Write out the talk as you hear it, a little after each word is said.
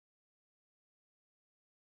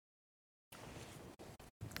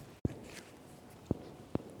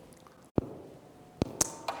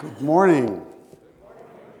Good morning.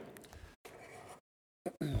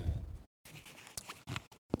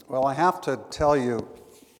 Well, I have to tell you,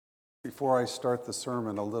 before I start the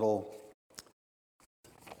sermon,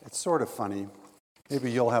 it's sort of funny.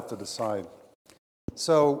 Maybe you'll have to decide.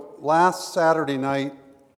 So last Saturday night,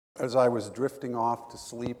 as I was drifting off to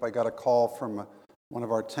sleep, I got a call from one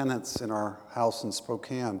of our tenants in our house in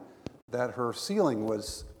Spokane that her ceiling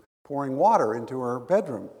was pouring water into her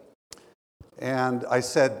bedroom. And I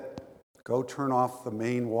said, go turn off the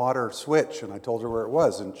main water switch. And I told her where it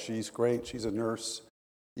was. And she's great. She's a nurse,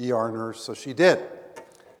 ER nurse, so she did.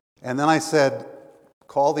 And then I said,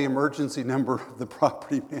 call the emergency number of the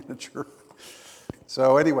property manager.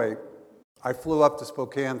 So anyway, I flew up to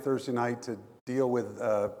Spokane Thursday night to deal with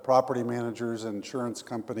property managers and insurance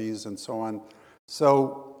companies and so on.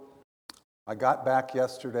 So I got back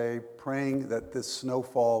yesterday praying that this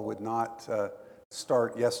snowfall would not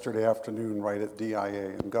start yesterday afternoon right at DIA.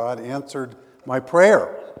 And God answered my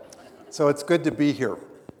prayer. So it's good to be here.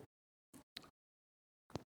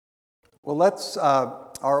 Well,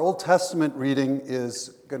 our Old Testament reading is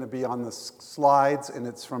going to be on the slides, and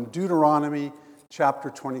it's from Deuteronomy chapter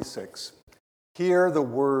 26. Hear the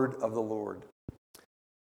word of the Lord.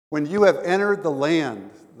 When you have entered the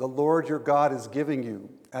land the Lord your God is giving you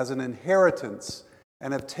as an inheritance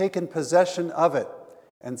and have taken possession of it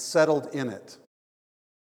and settled in it,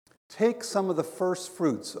 take some of the first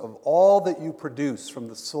fruits of all that you produce from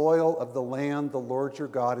the soil of the land the Lord your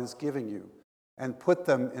God is giving you and put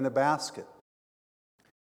them in a basket.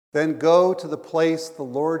 Then go to the place the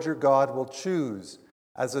Lord your God will choose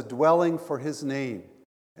as a dwelling for his name,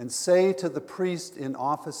 and say to the priest in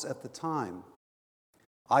office at the time,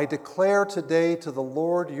 I declare today to the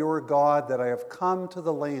Lord your God that I have come to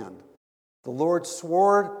the land the Lord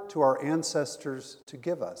swore to our ancestors to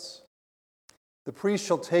give us. The priest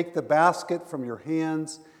shall take the basket from your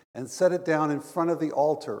hands and set it down in front of the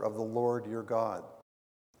altar of the Lord your God.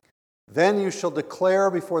 Then you shall declare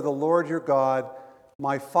before the Lord your God,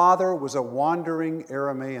 my father was a wandering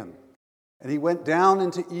Aramaean, and he went down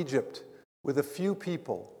into Egypt with a few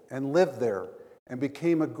people and lived there and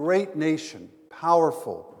became a great nation,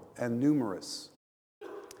 powerful and numerous.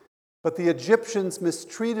 But the Egyptians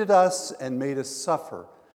mistreated us and made us suffer,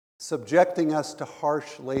 subjecting us to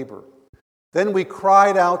harsh labor. Then we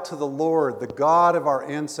cried out to the Lord, the God of our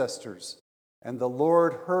ancestors, and the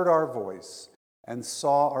Lord heard our voice and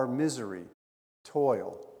saw our misery,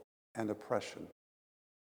 toil, and oppression.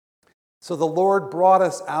 So the Lord brought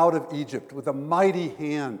us out of Egypt with a mighty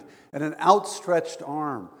hand and an outstretched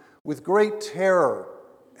arm, with great terror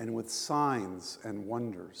and with signs and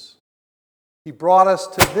wonders. He brought us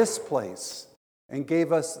to this place and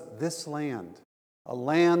gave us this land, a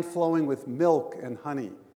land flowing with milk and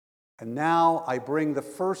honey. And now I bring the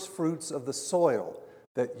first fruits of the soil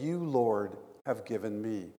that you, Lord, have given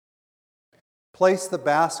me. Place the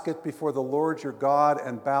basket before the Lord your God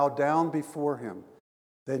and bow down before him.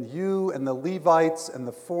 Then you and the Levites and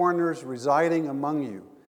the foreigners residing among you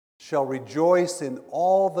shall rejoice in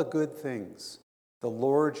all the good things the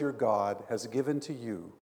Lord your God has given to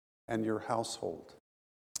you and your household.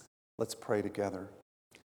 Let's pray together.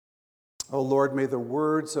 O Lord, may the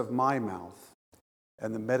words of my mouth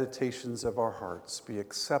and the meditations of our hearts be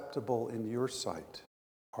acceptable in your sight,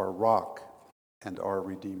 our rock and our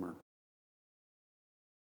Redeemer.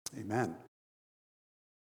 Amen.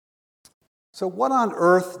 So what on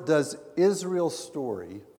earth does Israel's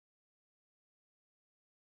story,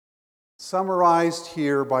 summarized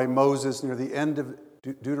here by Moses near the end of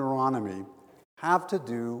Deuteronomy, have to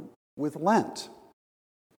do with Lent?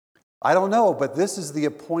 I don't know, but this is the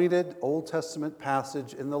appointed Old Testament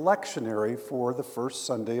passage in the lectionary for the first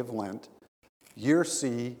Sunday of Lent, year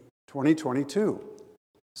C, 2022.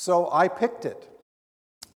 So I picked it.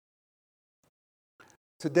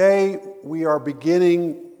 Today we are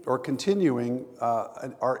continuing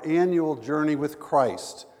our annual journey with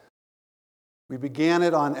Christ. We began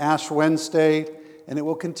it on Ash Wednesday, and it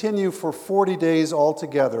will continue for 40 days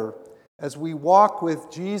altogether as we walk with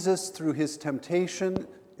Jesus through his temptation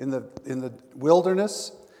in the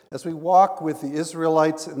wilderness, as we walk with the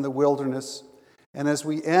Israelites in the wilderness, and as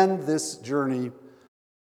we end this journey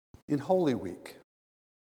in Holy Week.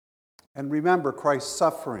 And remember Christ's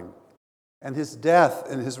suffering and his death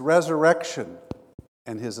and his resurrection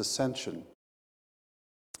and his ascension.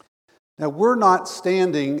 Now, we're not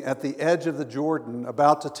standing at the edge of the Jordan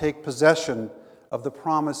about to take possession of the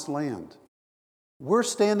promised land. We're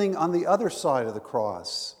standing on the other side of the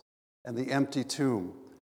cross and the empty tomb.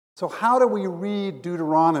 So how do we read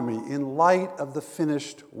Deuteronomy in light of the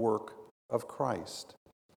finished work of Christ?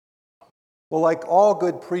 Well, like all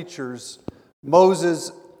good preachers,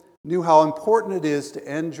 Moses knew how important it is to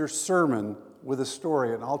end your sermon with a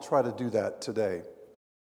story, and I'll try to do that today.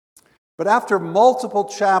 But after multiple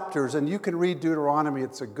chapters, and you can read Deuteronomy,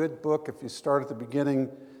 it's a good book if you start at the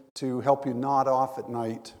beginning to help you nod off at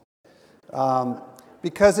night,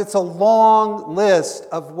 because it's a long list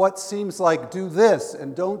of what seems like do this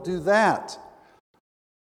and don't do that.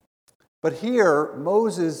 But here,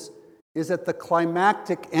 Moses is at the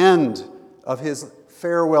climactic end of his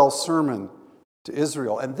farewell sermon to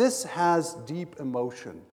Israel. And this has deep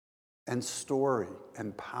emotion and story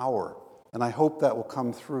and power. And I hope that will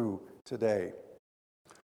come through today.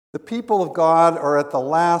 The people of God are at the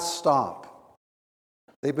last stop.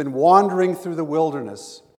 They've been wandering through the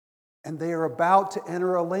wilderness, and they are about to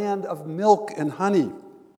enter a land of milk and honey.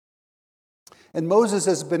 And Moses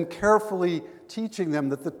has been carefully teaching them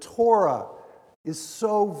that the Torah is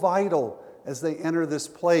so vital as they enter this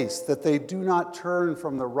place, that they do not turn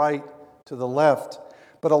from the right to the left,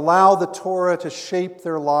 but allow the Torah to shape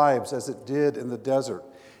their lives as it did in the desert,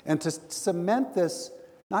 and to cement this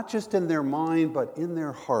not just in their mind, but in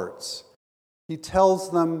their hearts. He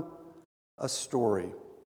tells them a story,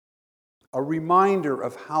 a reminder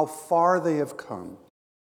of how far they have come,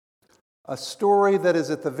 a story that is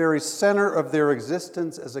at the very center of their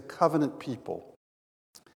existence as a covenant people.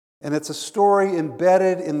 And it's a story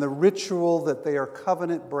embedded in the ritual that they are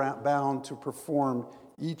covenant bound to perform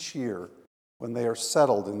each year when they are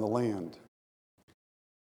settled in the land.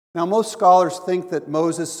 Now, most scholars think that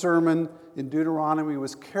Moses' sermon in Deuteronomy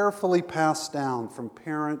was carefully passed down from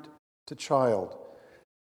parent to child,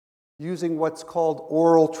 using what's called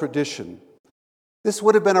oral tradition. This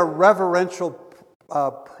would have been a reverential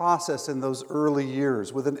process in those early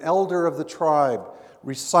years, with an elder of the tribe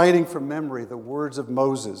reciting from memory the words of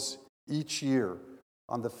Moses each year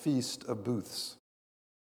on the Feast of Booths.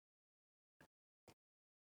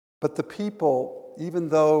 But the people, even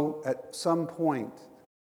though at some point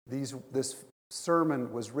this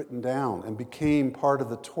sermon was written down and became part of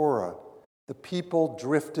the Torah, the people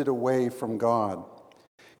drifted away from God.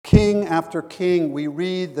 King after king, we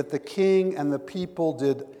read that the king and the people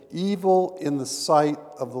did evil in the sight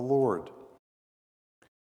of the Lord.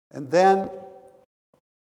 And then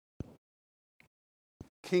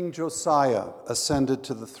King Josiah ascended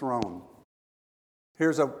to the throne.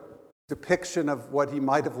 Here's a depiction of what he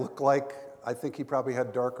might have looked like. I think he probably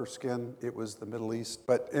had darker skin. It was the Middle East.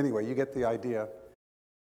 But anyway, you get the idea.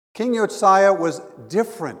 King Josiah was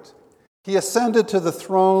different. He ascended to the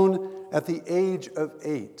throne at the age of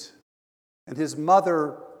 8. And his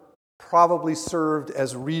mother probably served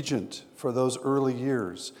as regent for those early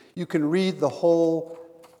years. You can read the whole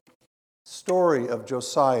story of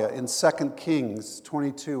Josiah in 2 Kings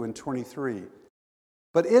 22 and 23.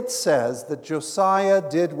 But it says that Josiah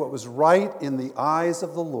did what was right in the eyes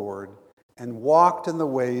of the Lord and walked in the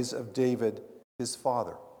ways of David, his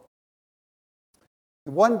father.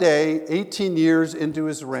 One day, 18 years into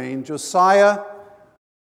his reign, Josiah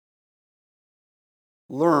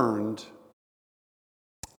learned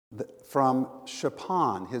from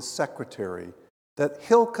Shaphan, his secretary, that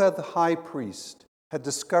Hilkiah the high priest had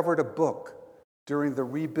discovered a book during the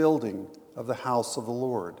rebuilding of the house of the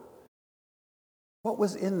Lord. What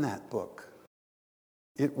was in that book?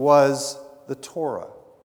 It was the Torah,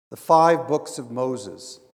 the 5 books of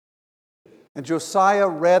Moses. And Josiah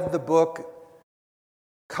read the book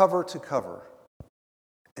cover to cover.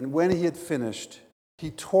 And when he had finished,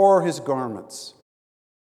 he tore his garments.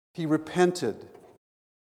 He repented.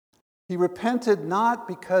 He repented not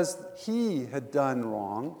because he had done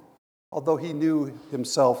wrong, although he knew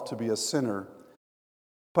himself to be a sinner,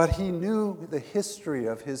 but he knew the history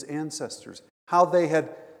of his ancestors, how they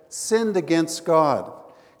had sinned against God.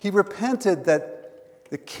 He repented that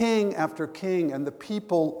the king after king and the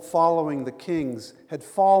people following the kings had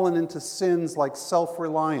fallen into sins like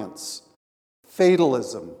self-reliance,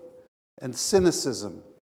 fatalism, and cynicism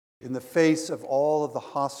in the face of all of the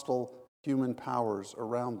hostile human powers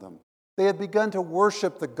around them. They had begun to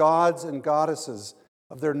worship the gods and goddesses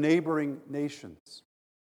of their neighboring nations.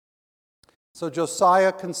 So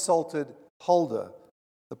Josiah consulted Huldah,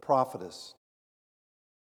 the prophetess.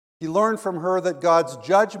 He learned from her that God's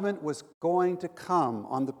judgment was going to come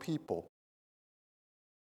on the people.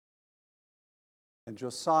 And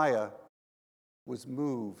Josiah was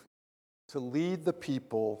moved to lead the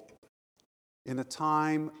people in a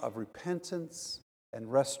time of repentance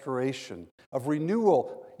and restoration, of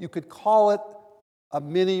renewal. You could call it a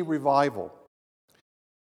mini revival.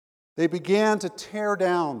 They began to tear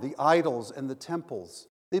down the idols and the temples.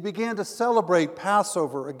 They began to celebrate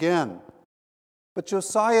Passover again. But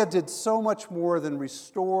Josiah did so much more than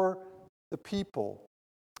restore the people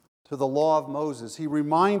to the law of Moses, he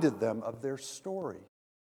reminded them of their story,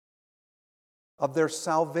 of their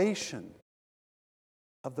salvation,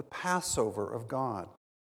 of the Passover of God.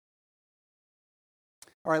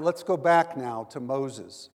 All right, let's go back now to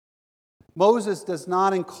Moses. Moses does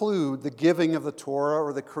not include the giving of the Torah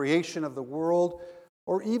or the creation of the world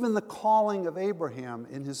or even the calling of Abraham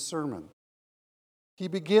in his sermon. He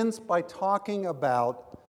begins by talking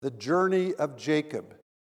about the journey of Jacob,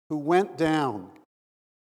 who went down.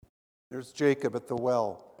 There's Jacob at the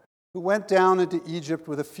well, who went down into Egypt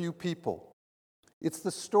with a few people. It's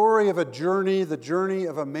the story of a journey, the journey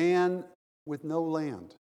of a man with no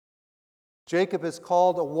land. Jacob is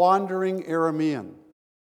called a wandering Aramean,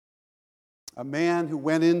 a man who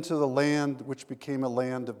went into the land which became a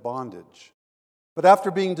land of bondage. But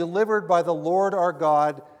after being delivered by the Lord our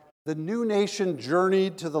God, the new nation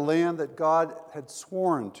journeyed to the land that God had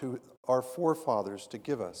sworn to our forefathers to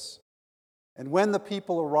give us. And when the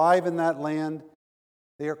people arrive in that land,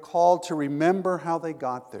 they are called to remember how they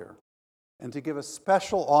got there and to give a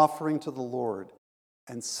special offering to the Lord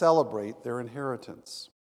and celebrate their inheritance.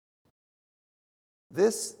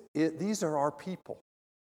 These are our people.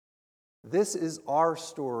 This is our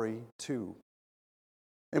story too.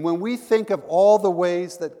 And when we think of all the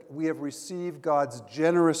ways that we have received God's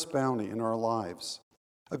generous bounty in our lives,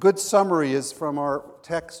 a good summary is from our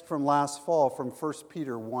text from last fall, from 1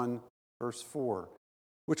 Peter 1, verse 4,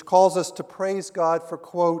 which calls us to praise God for,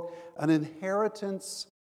 quote, an inheritance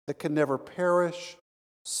that can never perish,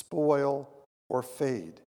 spoil, or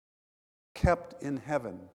fade, kept in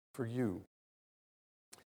heaven for you.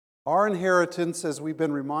 Our inheritance, as we've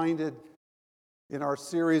been reminded in our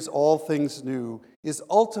series, All Things New, is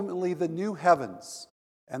ultimately the new heavens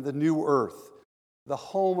and the new earth, the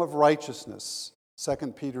home of righteousness,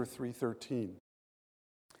 2 Peter 3:13.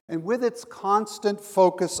 And with its constant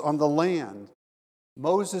focus on the land,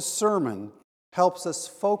 Moses' sermon helps us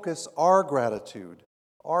focus our gratitude,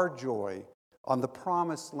 our joy, on the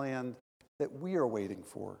promised land that we are waiting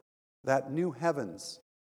for, that new heavens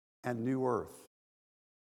and new earth.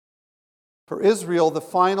 For Israel, the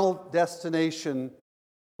final destination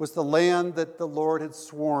was the land that the Lord had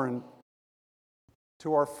sworn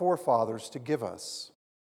to our forefathers to give us.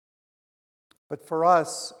 But for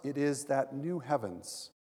us, it is that new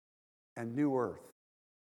heavens and new earth.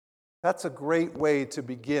 That's a great way to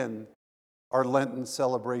begin our Lenten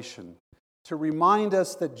celebration, to remind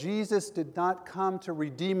us that Jesus did not come to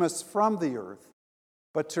redeem us from the earth,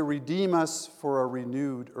 but to redeem us for a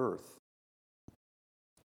renewed earth.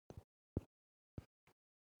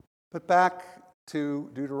 But back to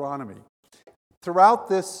Deuteronomy. Throughout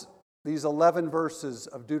these 11 verses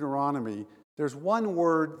of Deuteronomy, there's one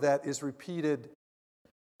word that is repeated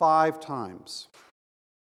 5 times.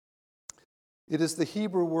 It is the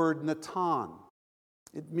Hebrew word natan.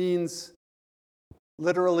 It means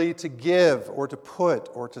literally to give or to put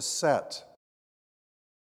or to set.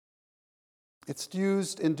 It's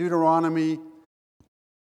used in Deuteronomy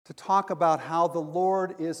to talk about how the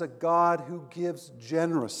Lord is a God who gives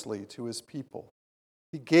generously to his people.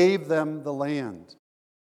 He gave them the land.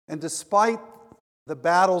 And despite the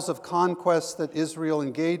battles of conquest that Israel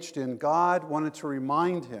engaged in, God wanted to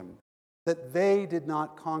remind him that they did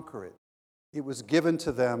not conquer it. It was given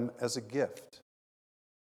to them as a gift.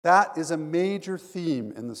 That is a major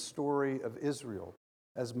theme in the story of Israel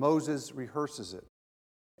as Moses rehearses it.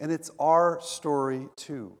 And it's our story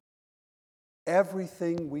too.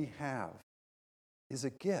 Everything we have is a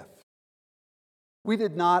gift. We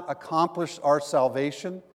did not accomplish our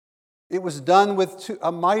salvation. It was done with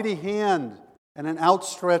a mighty hand and an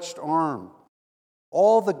outstretched arm.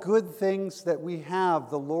 All the good things that we have,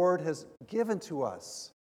 the Lord has given to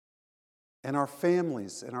us and our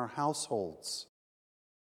families and our households.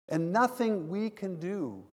 And nothing we can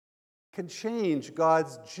do can change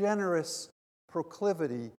God's generous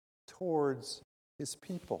proclivity towards his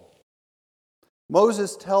people.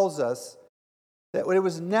 Moses tells us that it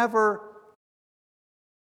was never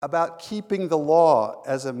about keeping the law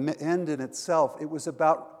as an end in itself. It was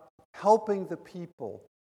about helping the people,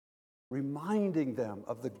 reminding them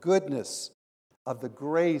of the goodness, of the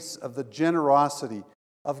grace, of the generosity,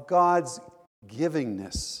 of God's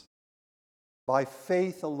givingness. By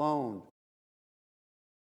faith alone,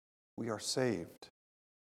 we are saved.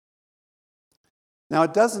 Now,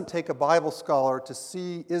 it doesn't take a Bible scholar to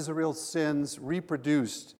see Israel's sins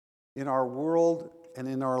reproduced in our world and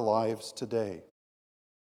in our lives today.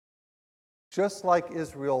 Just like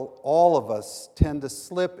Israel, all of us tend to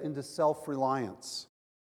slip into self-reliance.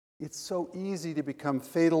 It's so easy to become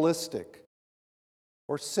fatalistic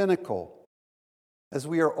or cynical as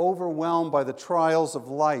we are overwhelmed by the trials of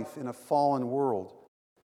life in a fallen world.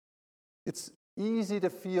 It's easy to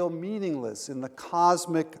feel meaningless in the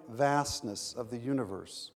cosmic vastness of the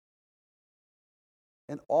universe.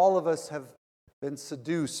 And all of us have been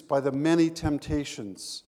seduced by the many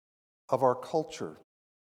temptations of our culture.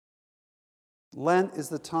 Lent is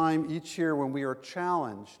the time each year when we are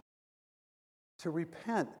challenged to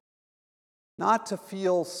repent, not to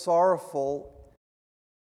feel sorrowful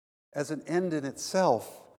as an end in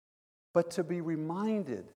itself, but to be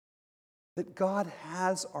reminded that God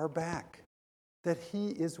has our back, that He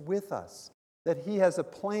is with us, that He has a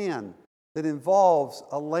plan that involves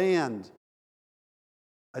a land,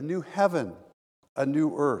 a new heaven, a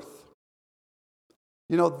new earth.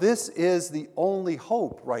 You know, this is the only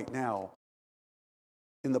hope right now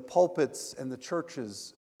in the pulpits and the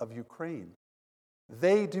churches of Ukraine.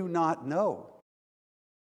 They do not know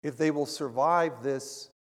if they will survive this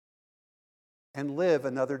and live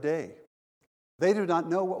another day. They do not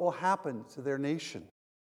know what will happen to their nation.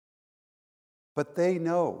 But they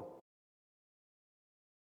know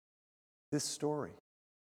this story.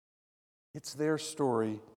 It's their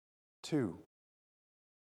story too.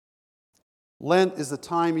 Lent is the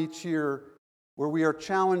time each year where we are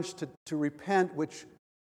challenged to repent, which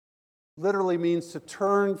literally means to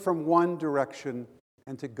turn from one direction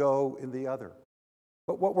and to go in the other.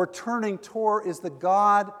 But what we're turning toward is the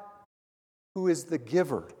God who is the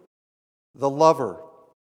giver, the lover,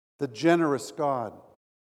 the generous God.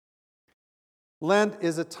 Lent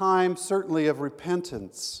is a time certainly of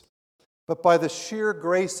repentance, but by the sheer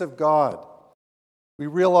grace of God, we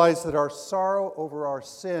realize that our sorrow over our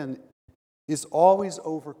sin is always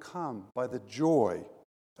overcome by the joy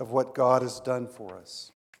of what God has done for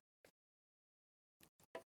us.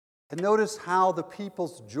 And notice how the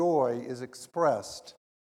people's joy is expressed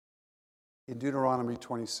in Deuteronomy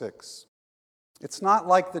 26. It's not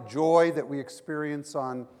like the joy that we experience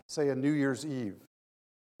on, say, a New Year's Eve.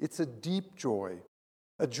 It's a deep joy,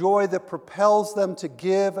 a joy that propels them to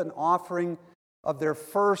give an offering of their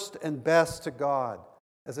first and best to God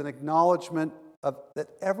as an acknowledgement of that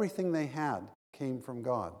everything they had came from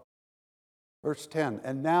God. Verse 10,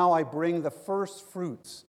 "And now I bring the first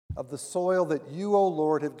fruits of the soil that you, O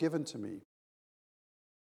Lord, have given to me."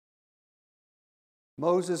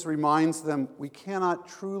 Moses reminds them we cannot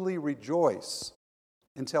truly rejoice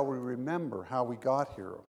until we remember how we got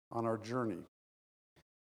here on our journey.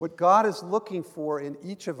 What God is looking for in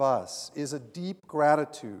each of us is a deep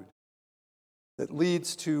gratitude that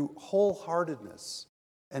leads to wholeheartedness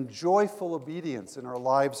and joyful obedience in our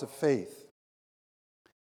lives of faith.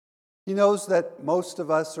 He knows that most of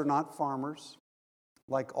us are not farmers,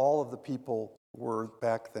 like all of the people were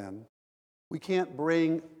back then. We can't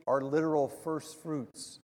bring our literal first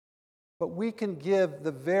fruits, but we can give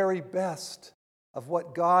the very best of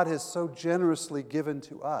what God has so generously given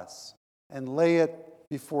to us and lay it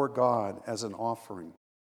before God as an offering.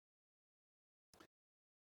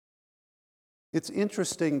 It's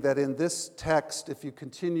interesting that in this text, if you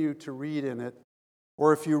continue to read in it,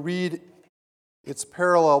 or if you read its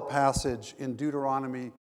parallel passage in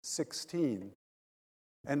Deuteronomy 16,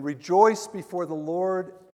 "And rejoice before the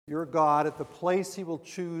Lord your God at the place He will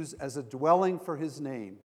choose as a dwelling for His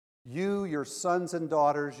name, you, your sons and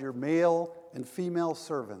daughters, your male and female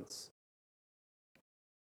servants."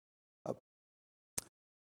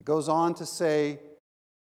 It goes on to say,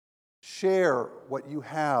 "Share what you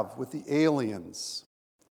have with the aliens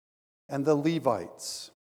and the Levites."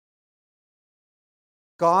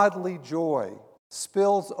 Godly joy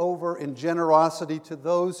spills over in generosity to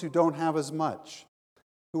those who don't have as much,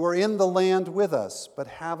 who are in the land with us but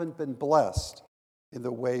haven't been blessed in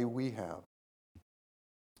the way we have.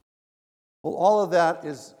 Well, all of that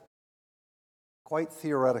is quite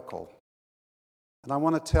theoretical. And I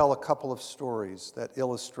want to tell a couple of stories that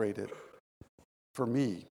illustrate it for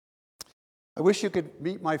me. I wish you could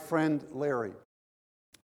meet my friend Larry.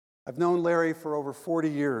 I've known Larry for over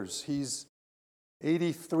 40 years. He's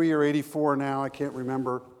 83 or 84 now, I can't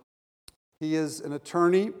remember. He is an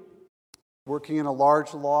attorney working in a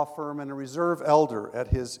large law firm and a reserve elder at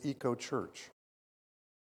his eco church.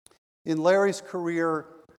 In Larry's career,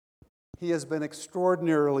 he has been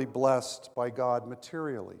extraordinarily blessed by God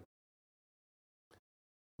materially.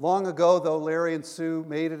 Long ago, though, Larry and Sue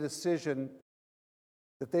made a decision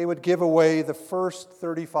that they would give away the first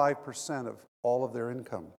 35% of all of their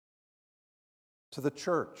income to the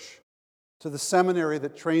church, to the seminary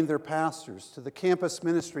that trained their pastors, to the campus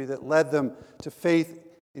ministry that led them to faith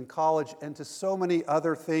in college, and to so many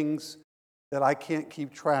other things that I can't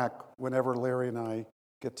keep track whenever Larry and I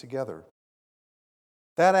get together.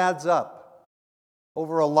 That adds up.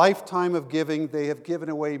 Over a lifetime of giving, they have given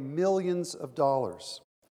away millions of dollars.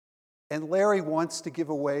 And Larry wants to give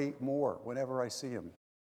away more whenever I see him.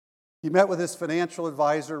 He met with his financial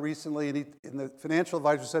advisor recently, and the financial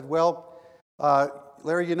advisor said, well,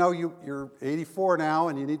 Larry, you know, you're 84 now,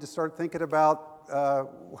 and you need to start thinking about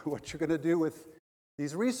what you're going to do with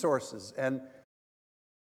these resources. And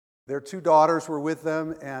their two daughters were with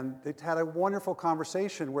them, and they had a wonderful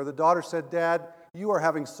conversation where the daughter said, Dad, you are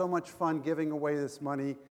having so much fun giving away this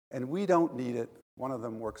money, and we don't need it. One of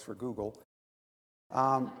them works for Google.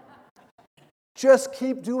 Just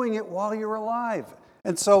keep doing it while you're alive.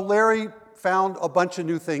 And so Larry found a bunch of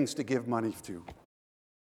new things to give money to.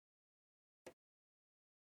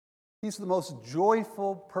 He's the most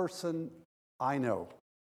joyful person I know.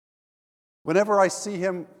 Whenever I see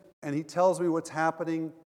him and he tells me what's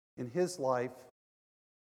happening in his life,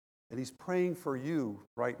 and he's praying for you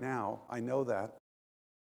right now, I know that,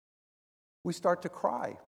 we start to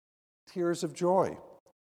cry, tears of joy.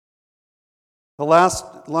 The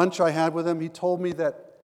last lunch I had with him, he told me that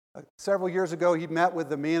several years ago he met with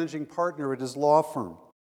the managing partner at his law firm.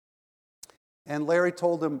 And Larry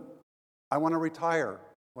told him, I want to retire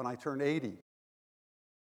when I turn 80.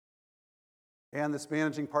 And this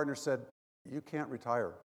managing partner said, you can't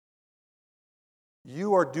retire.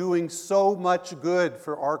 You are doing so much good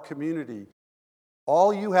for our community.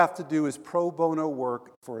 All you have to do is pro bono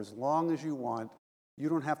work for as long as you want. You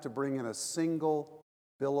don't have to bring in a single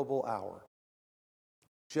billable hour.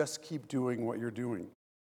 Just keep doing what you're doing.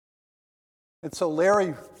 And so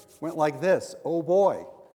Larry went like this, oh boy,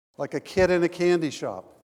 like a kid in a candy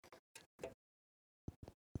shop.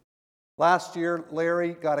 Last year,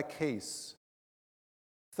 Larry got a case.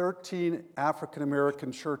 13 African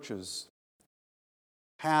American churches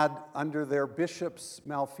had, under their bishop's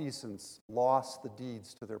malfeasance, lost the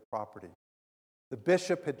deeds to their property. The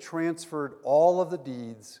bishop had transferred all of the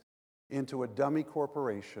deeds into a dummy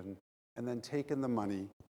corporation and then taken the money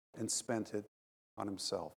and spent it on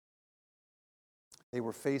himself. They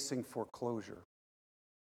were facing foreclosure.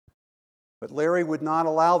 But Larry would not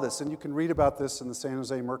allow this, and you can read about this in the San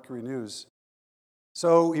Jose Mercury News.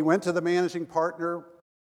 So he went to the managing partner.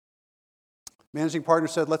 Managing partner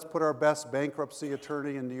said, let's put our best bankruptcy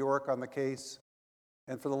attorney in New York on the case.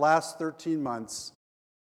 And for the last 13 months,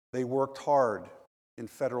 they worked hard in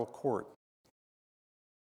federal court.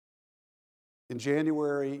 In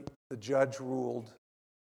January, the judge ruled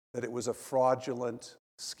that it was a fraudulent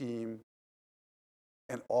scheme,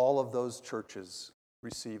 and all of those churches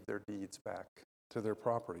received their deeds back to their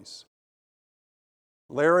properties.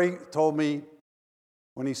 Larry told me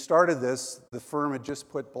when he started this, the firm had just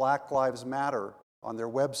put Black Lives Matter on their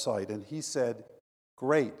website, and he said,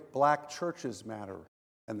 great, black churches matter.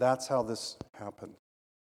 And that's how this happened.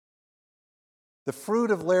 The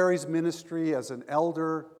fruit of Larry's ministry as an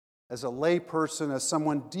elder, as a layperson, as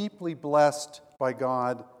someone deeply blessed by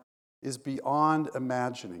God, is beyond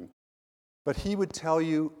imagining. But he would tell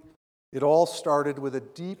you it all started with a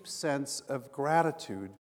deep sense of gratitude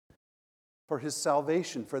for his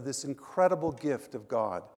salvation, for this incredible gift of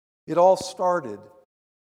God. It all started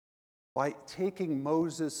by taking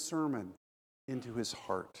Moses' sermon into his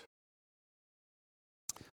heart.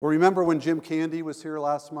 Well, remember when Jim Candy was here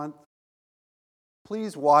last month?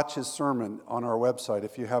 Please watch his sermon on our website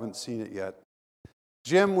if you haven't seen it yet.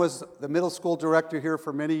 Jim was the middle school director here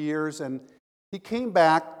for many years, and he came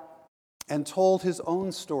back and told his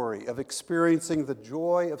own story of experiencing the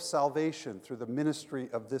joy of salvation through the ministry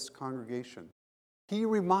of this congregation. He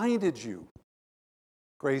reminded you,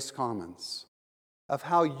 Grace Commons, of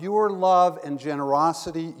how your love and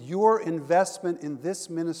generosity, your investment in this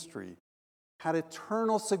ministry had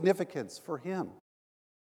eternal significance for him.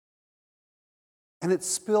 And it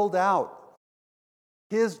spilled out.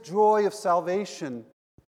 His joy of salvation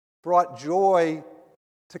brought joy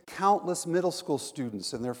to countless middle school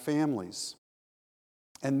students and their families,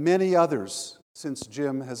 and many others since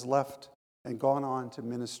Jim has left and gone on to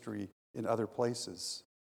ministry in other places.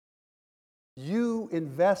 You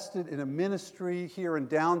invested in a ministry here in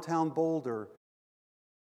downtown Boulder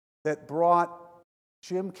that brought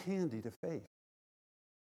Jim Candy to faith.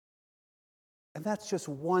 And that's just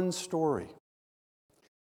one story.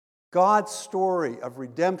 God's story of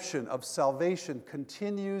redemption, of salvation,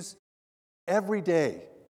 continues every day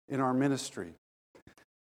in our ministry.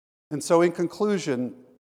 And so in conclusion,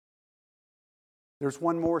 there's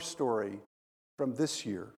one more story from this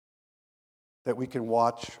year that we can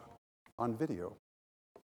watch on video.